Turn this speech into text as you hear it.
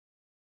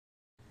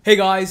Hey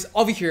guys,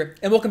 Avi here,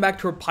 and welcome back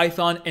to our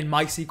Python and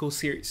MySQL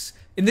series.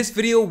 In this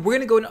video, we're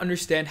going to go and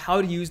understand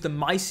how to use the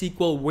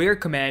MySQL where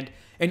command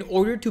in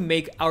order to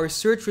make our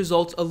search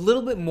results a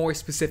little bit more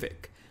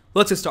specific.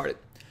 Let's get started.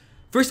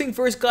 First thing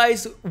first,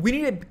 guys, we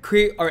need to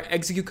create our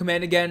execute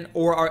command again,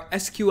 or our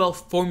SQL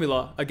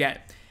formula again.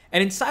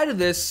 And inside of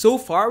this, so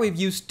far, we've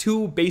used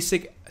two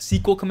basic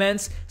SQL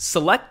commands,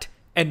 select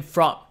and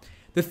from.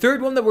 The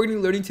third one that we're going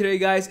to be learning today,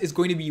 guys, is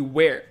going to be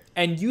where.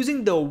 And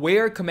using the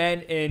where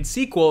command in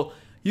SQL,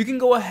 you can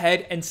go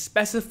ahead and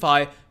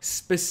specify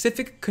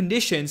specific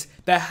conditions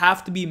that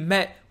have to be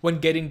met when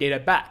getting data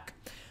back.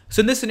 So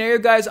in this scenario,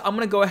 guys, I'm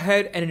going to go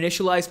ahead and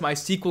initialize my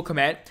SQL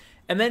command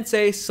and then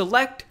say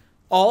select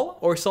all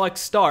or select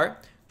star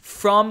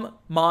from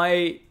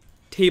my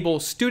table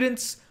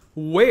students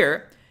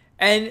where.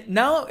 And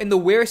now in the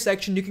where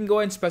section, you can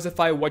go ahead and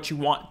specify what you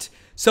want.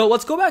 So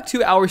let's go back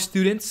to our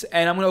students,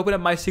 and I'm going to open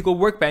up my SQL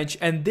workbench,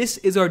 and this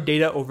is our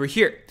data over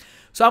here.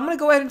 So I'm going to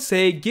go ahead and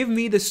say, give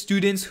me the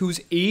students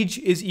whose age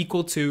is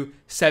equal to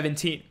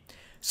 17.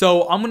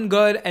 So I'm going to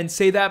go ahead and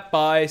say that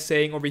by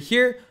saying over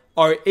here,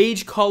 our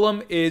age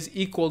column is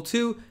equal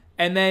to,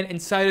 and then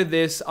inside of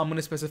this, I'm going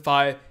to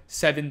specify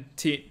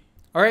 17.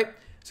 All right.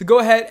 So go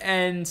ahead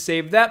and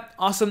save that.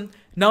 Awesome.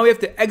 Now we have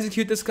to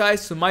execute this, guys.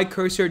 So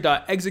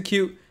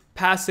mycursor.execute,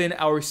 pass in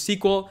our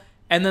SQL,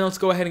 and then let's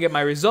go ahead and get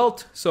my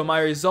result. So my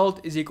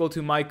result is equal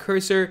to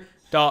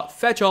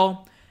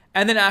mycursor.fetchAll.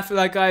 And then after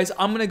that, guys,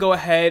 I'm going to go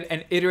ahead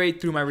and iterate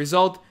through my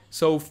result.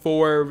 So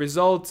for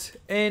result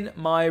in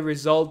my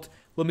result,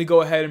 let me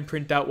go ahead and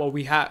print out what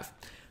we have.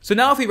 So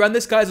now if we run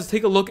this, guys, let's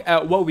take a look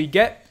at what we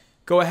get.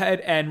 Go ahead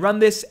and run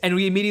this, and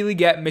we immediately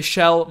get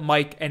Michelle,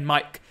 Mike, and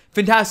Mike.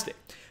 Fantastic.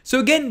 So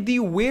again, the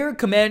where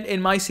command in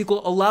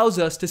MySQL allows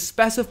us to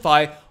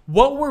specify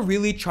what we're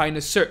really trying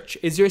to search.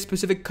 Is there a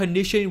specific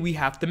condition we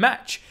have to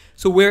match?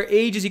 So where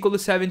age is equal to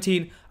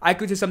 17, I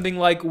could say something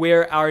like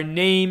where our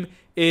name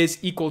is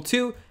equal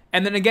to.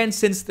 And then again,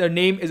 since their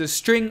name is a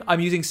string, I'm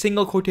using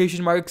single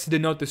quotation marks to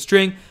denote the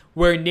string,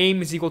 where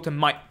name is equal to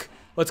Mike.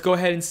 Let's go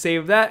ahead and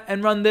save that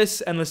and run this,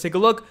 and let's take a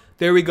look.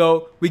 There we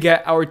go. We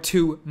get our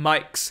two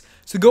Mikes.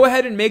 So go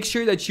ahead and make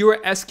sure that your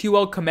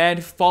SQL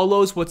command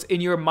follows what's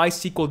in your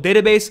MySQL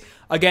database.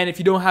 Again, if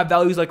you don't have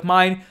values like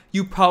mine,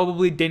 you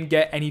probably didn't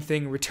get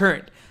anything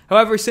returned.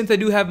 However, since I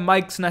do have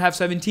Mikes and I have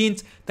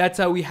 17s, that's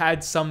how we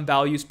had some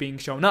values being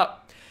shown up.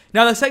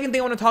 Now, the second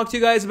thing I want to talk to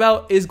you guys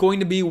about is going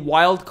to be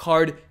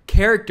wildcard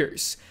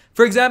characters.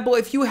 For example,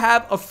 if you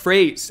have a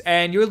phrase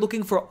and you're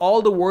looking for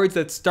all the words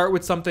that start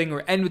with something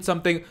or end with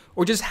something,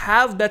 or just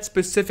have that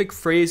specific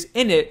phrase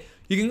in it,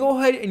 you can go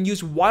ahead and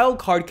use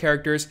wildcard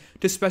characters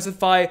to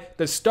specify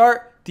the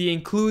start, the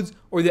includes,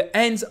 or the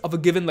ends of a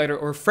given letter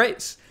or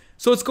phrase.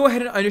 So let's go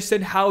ahead and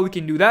understand how we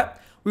can do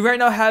that. We right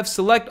now have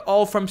select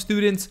all from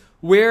students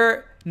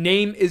where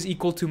name is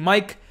equal to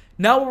Mike.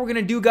 Now what we're going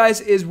to do, guys,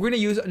 is we're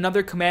going to use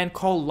another command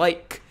called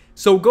like.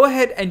 So go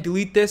ahead and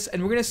delete this,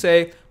 and we're going to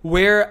say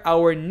where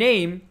our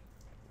name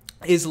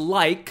is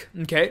like,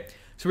 okay?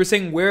 So we're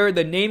saying where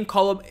the name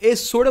column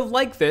is sort of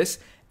like this,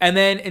 and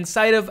then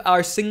inside of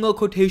our single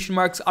quotation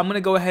marks, I'm going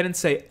to go ahead and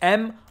say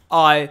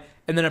MI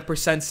and then a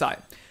percent sign.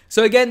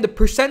 So again, the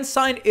percent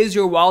sign is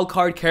your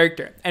wildcard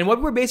character. And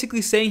what we're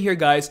basically saying here,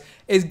 guys,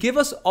 is give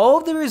us all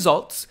of the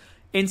results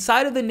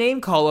inside of the name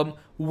column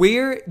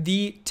where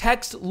the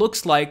text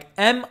looks like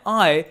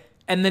MI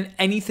and then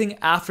anything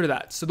after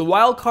that. So the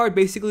wildcard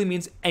basically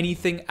means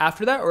anything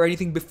after that or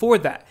anything before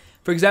that.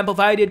 For example, if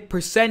I did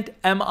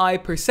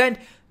 %MI%,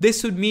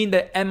 this would mean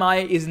that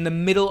MI is in the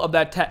middle of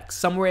that text,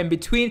 somewhere in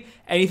between,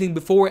 anything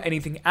before,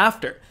 anything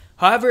after.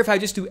 However, if I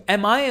just do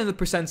MI and the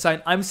percent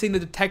sign, I'm saying that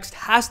the text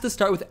has to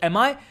start with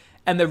MI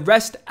and the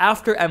rest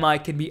after MI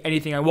can be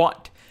anything I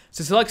want.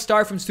 So select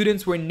star from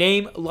students where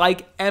name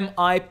like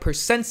MI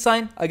percent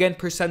sign. Again,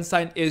 percent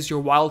sign is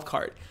your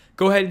wildcard.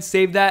 Go ahead and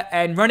save that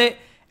and run it.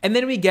 And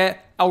then we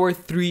get our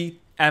three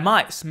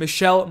MIs,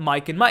 Michelle,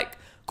 Mike, and Mike.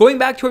 Going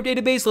back to our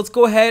database, let's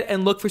go ahead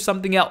and look for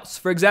something else.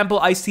 For example,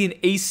 I see an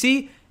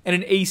AC and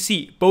an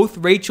AC. Both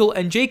Rachel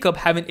and Jacob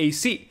have an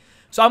AC.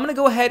 So I'm going to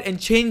go ahead and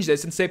change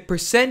this and say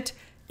percent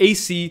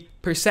AC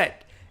percent.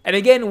 And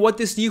again, what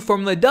this new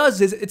formula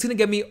does is it's going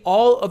to give me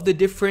all of the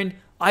different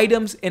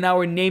items in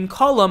our name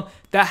column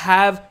that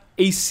have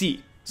a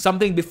C.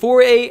 Something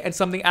before A and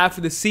something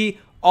after the C.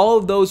 All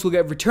of those will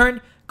get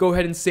returned. Go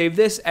ahead and save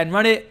this and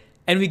run it,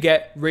 and we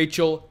get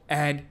Rachel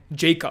and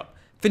Jacob.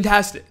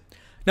 Fantastic.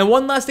 Now,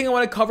 one last thing I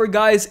want to cover,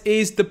 guys,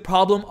 is the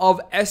problem of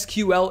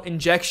SQL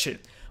injection.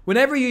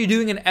 Whenever you're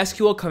doing an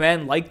SQL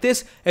command like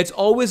this, it's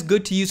always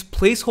good to use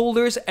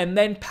placeholders and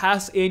then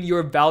pass in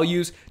your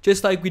values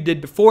just like we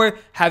did before,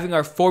 having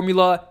our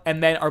formula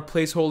and then our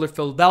placeholder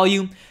filled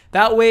value.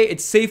 That way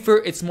it's safer,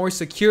 it's more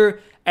secure,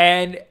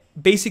 and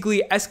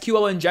basically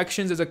SQL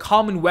injections is a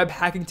common web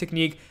hacking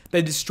technique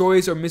that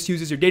destroys or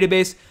misuses your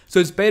database. So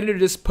it's better to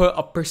just put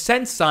a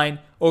percent sign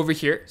over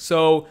here.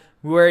 So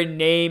where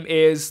name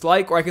is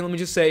like, or let me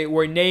just say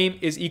where name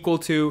is equal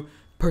to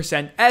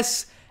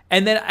 %s.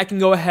 And then I can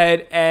go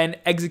ahead and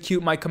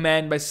execute my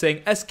command by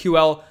saying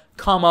SQL,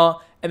 comma,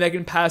 and then I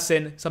can pass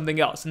in something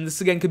else. And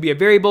this again could be a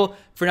variable.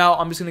 For now,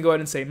 I'm just going to go ahead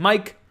and say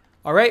Mike.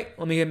 All right,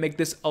 let me make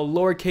this a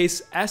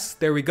lowercase s.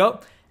 There we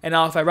go. And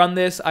now if I run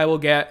this, I will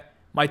get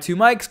my 2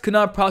 mics could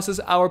not process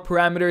our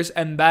parameters,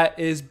 and that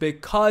is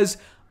because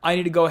I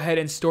need to go ahead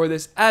and store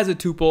this as a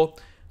tuple.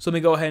 So let me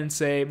go ahead and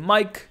say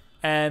Mike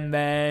and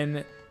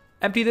then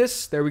empty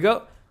this. There we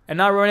go. And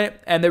now run it.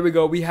 And there we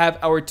go. We have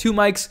our 2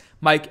 mics,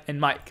 Mike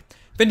and Mike.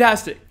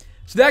 Fantastic.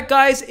 So that,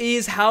 guys,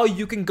 is how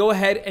you can go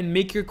ahead and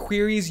make your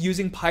queries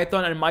using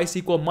Python and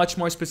MySQL much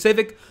more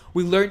specific.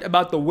 We learned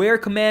about the where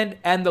command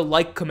and the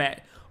like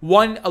command.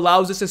 One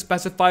allows us to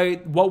specify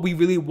what we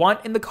really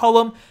want in the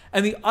column,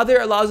 and the other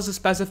allows us to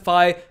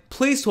specify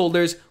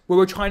placeholders where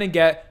we're trying to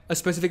get a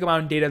specific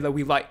amount of data that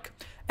we like.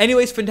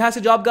 Anyways,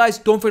 fantastic job, guys.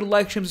 Don't forget to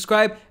like, share, and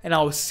subscribe, and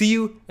I will see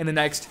you in the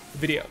next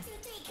video.